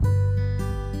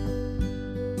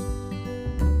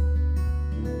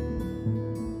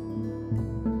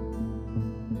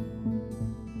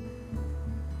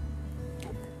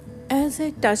As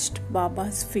I touched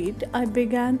Baba's feet, I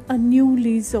began a new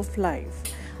lease of life.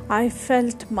 I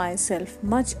felt myself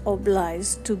much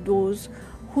obliged to those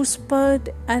who spurred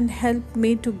and helped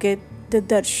me to get the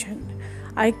darshan.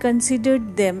 I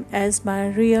considered them as my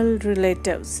real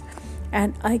relatives,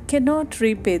 and I cannot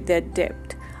repay their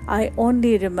debt. I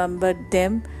only remembered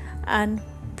them and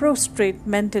prostrate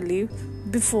mentally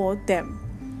before them.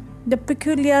 The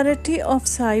peculiarity of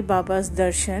Sai Baba's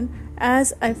darshan,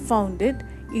 as I found it,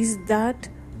 is that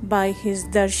by his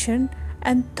darshan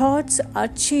and thoughts are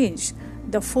changed,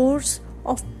 the force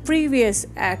of previous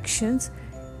actions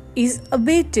is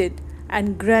abated,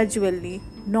 and gradually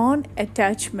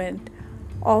non-attachment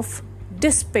of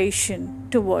dissipation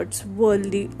towards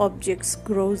worldly objects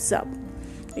grows up.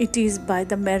 It is by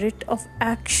the merit of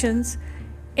actions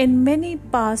in many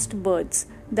past births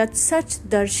that such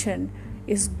darshan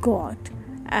is got,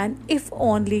 and if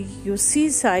only you see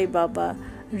Sai Baba,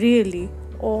 really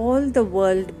all the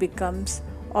world becomes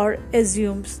or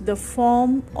assumes the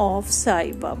form of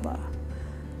Sai Baba.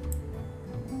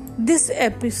 This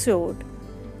episode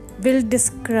will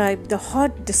describe the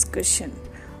hot discussion.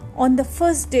 On the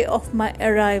first day of my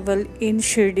arrival in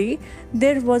Shirdi,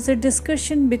 there was a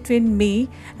discussion between me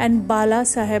and Bala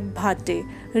Saheb Bhate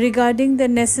regarding the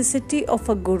necessity of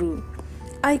a guru.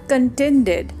 I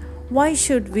contended, why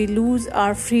should we lose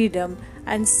our freedom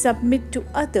and submit to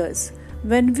others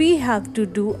when we have to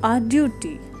do our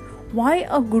duty? Why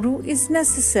a guru is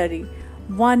necessary?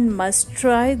 One must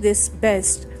try this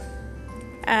best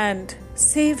and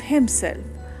save himself.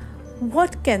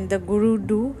 What can the guru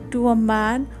do to a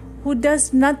man who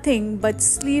does nothing but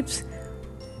sleeps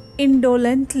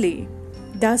indolently?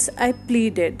 Thus I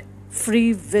pleaded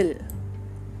free will.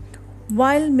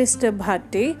 While Mr.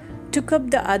 Bhate took up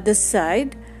the other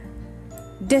side,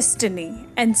 destiny,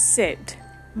 and said,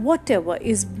 whatever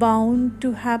is bound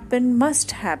to happen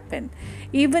must happen.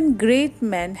 Even great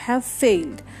men have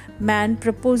failed. Man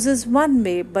proposes one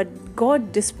way, but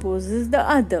God disposes the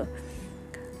other.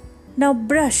 Now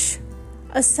brush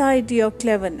aside your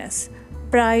cleverness.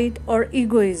 Pride or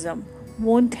egoism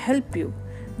won't help you.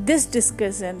 This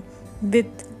discussion,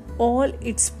 with all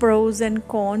its pros and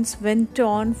cons, went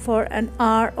on for an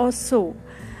hour or so,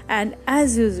 and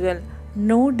as usual,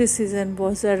 no decision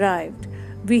was arrived.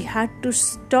 We had to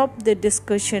stop the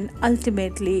discussion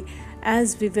ultimately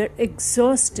as we were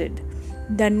exhausted.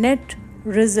 The net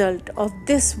result of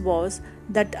this was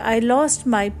that I lost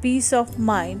my peace of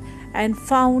mind and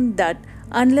found that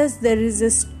unless there is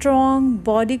a strong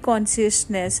body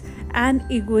consciousness and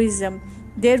egoism,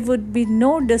 there would be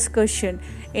no discussion.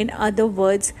 In other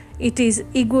words, it is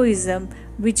egoism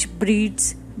which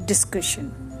breeds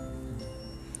discussion.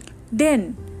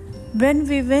 Then, when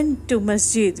we went to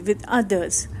masjid with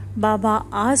others, Baba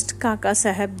asked Kaka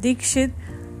Saheb Dikshit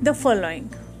the following: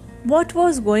 what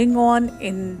was going on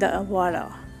in the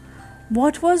wala?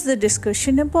 What was the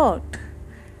discussion about?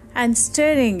 And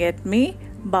staring at me,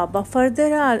 Baba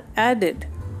further added,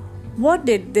 what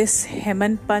did this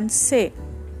Hemadpant say?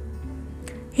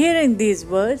 Hearing these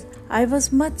words, I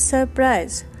was much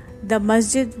surprised. The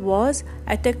masjid was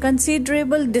at a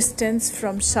considerable distance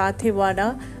from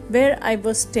Sathewada, where I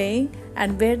was staying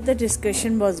and where the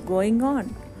discussion was going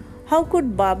on. How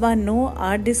could Baba know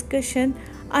our discussion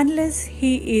unless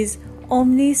he is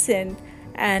omniscient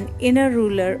and inner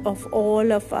ruler of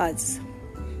all of us?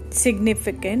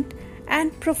 Significant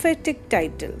and prophetic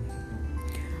title.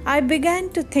 I began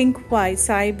to think why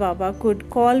Sai Baba could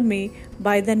call me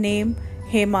by the name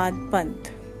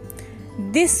Hemadpant.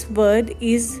 This word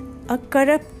is a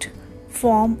corrupt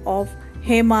form of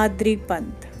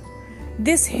Hemadpant.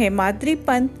 This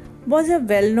Hemadpant was a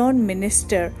well-known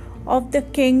minister of the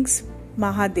kings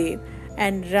Mahadev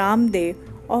and Ramdev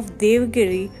of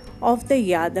Devgiri of the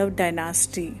Yadav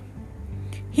dynasty.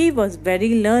 He was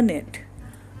very learned,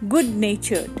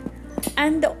 good-natured,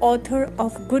 and the author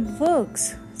of good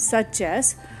works such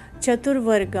as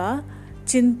Chaturvarga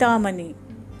Chintamani,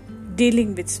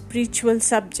 dealing with spiritual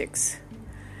subjects,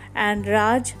 and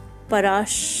Raj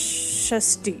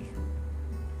Parashasti.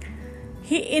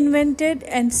 He invented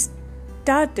and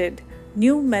started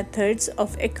new methods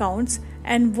of accounts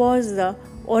and was the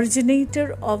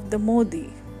originator of the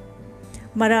Modi,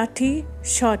 Marathi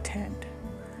shorthand,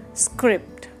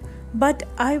 script. But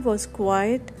I was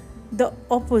quite the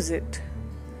opposite,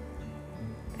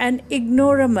 an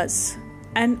ignoramus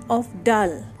and of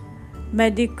dull,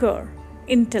 mediocre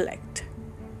intellect.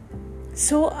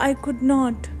 So I could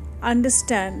not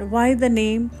understand why the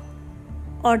name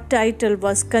or title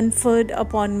was conferred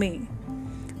upon me.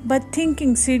 But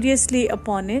thinking seriously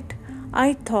upon it,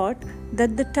 I thought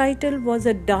that the title was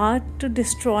a dart to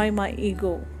destroy my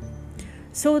ego.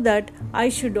 so that I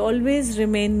should always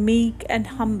remain meek and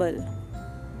humble.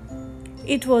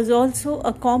 It was also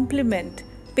a compliment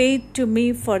paid to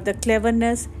me for the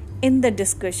cleverness in the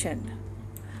discussion.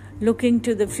 Looking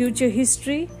to the future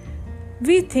history,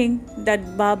 we think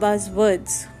that Baba's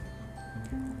words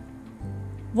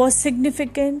was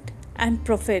significant and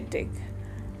prophetic,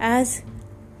 as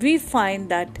we find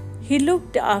that he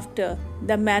looked after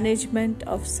the management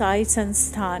of Sai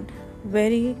Sansthan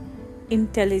very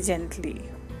intelligently,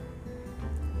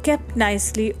 kept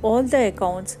nicely all the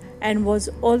accounts, and was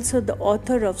also the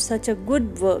author of such a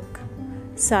good work,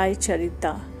 Sai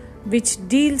Satcharita, which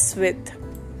deals with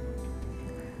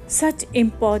such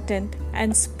important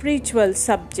and spiritual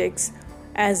subjects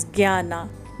as jnana,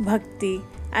 bhakti,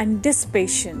 and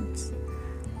dispassion,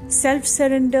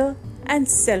 self-surrender, and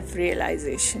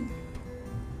self-realization.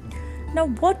 Now,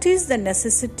 what is the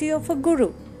necessity of a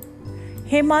guru?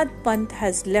 Hemadpant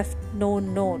has left no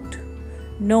note,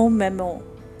 no memo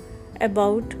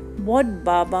about what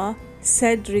Baba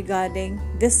said regarding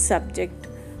this subject,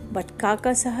 but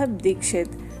Kaka Sahib Dikshit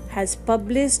has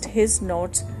published his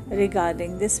notes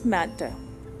regarding this matter.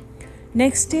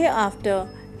 Next day after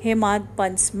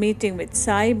Hemadpant's meeting with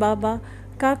Sai Baba,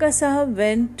 Kaka Sahib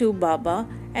went to Baba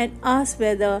and asked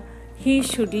whether he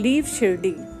should leave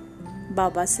Shirdi.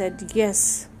 Baba said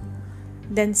yes.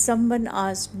 Then someone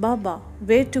asked Baba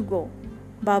where to go.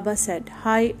 Baba said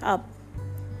high up.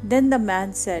 Then the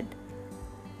man said,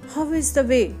 "How is the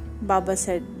way?" Baba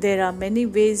said, "There are many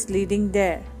ways leading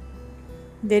there.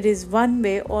 There is one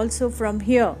way also from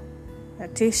here,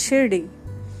 that is Shirdi.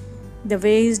 The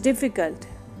way is difficult.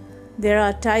 There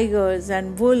are tigers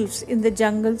and wolves in the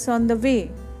jungles on the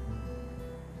way."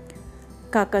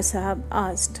 Kaka Sahib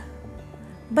asked,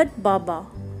 "But Baba,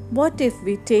 what if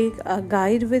we take a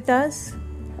guide with us?"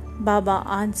 Baba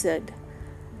answered,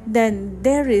 "Then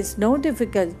there is no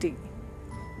difficulty.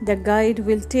 The guide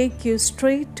will take you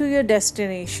straight to your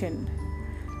destination,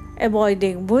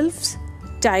 avoiding wolves,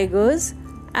 tigers,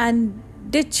 and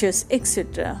ditches,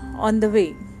 etc. on the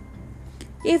way.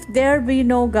 If there be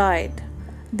no guide,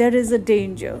 there is a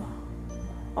danger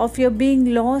of your being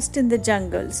lost in the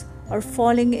jungles or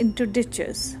falling into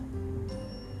ditches."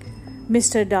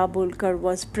 Mr. Dabholkar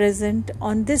was present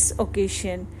on this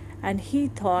occasion, and he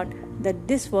thought that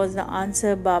this was the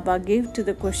answer Baba gave to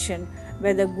the question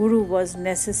whether Guru was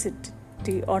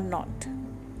necessity or not.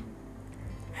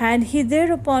 And he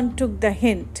thereupon took the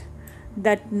hint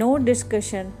that no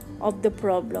discussion of the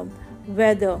problem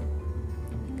whether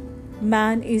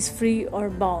man is free or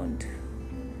bound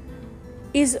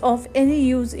is of any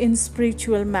use in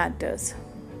spiritual matters,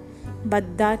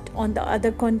 but that on the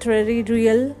other contrary,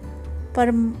 real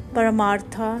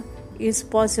paramartha is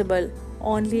possible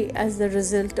only as the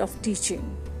result of teaching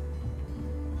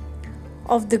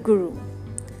of the Guru.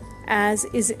 As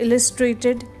is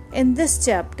illustrated in this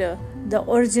chapter, the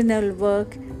original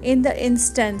work in the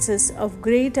instances of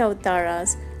great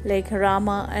avatars like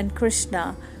Rama and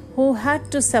Krishna, who had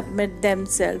to submit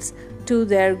themselves to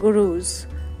their gurus,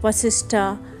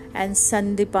 Vasishtha and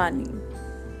Sandipani,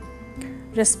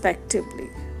 respectively,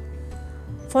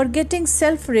 for getting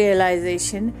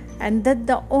self-realization, and that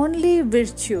the only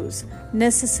virtues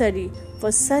necessary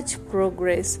for such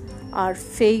progress are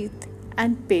faith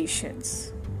and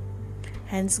patience.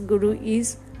 Hence, Guru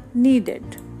is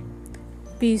needed.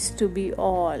 Peace to be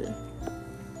all.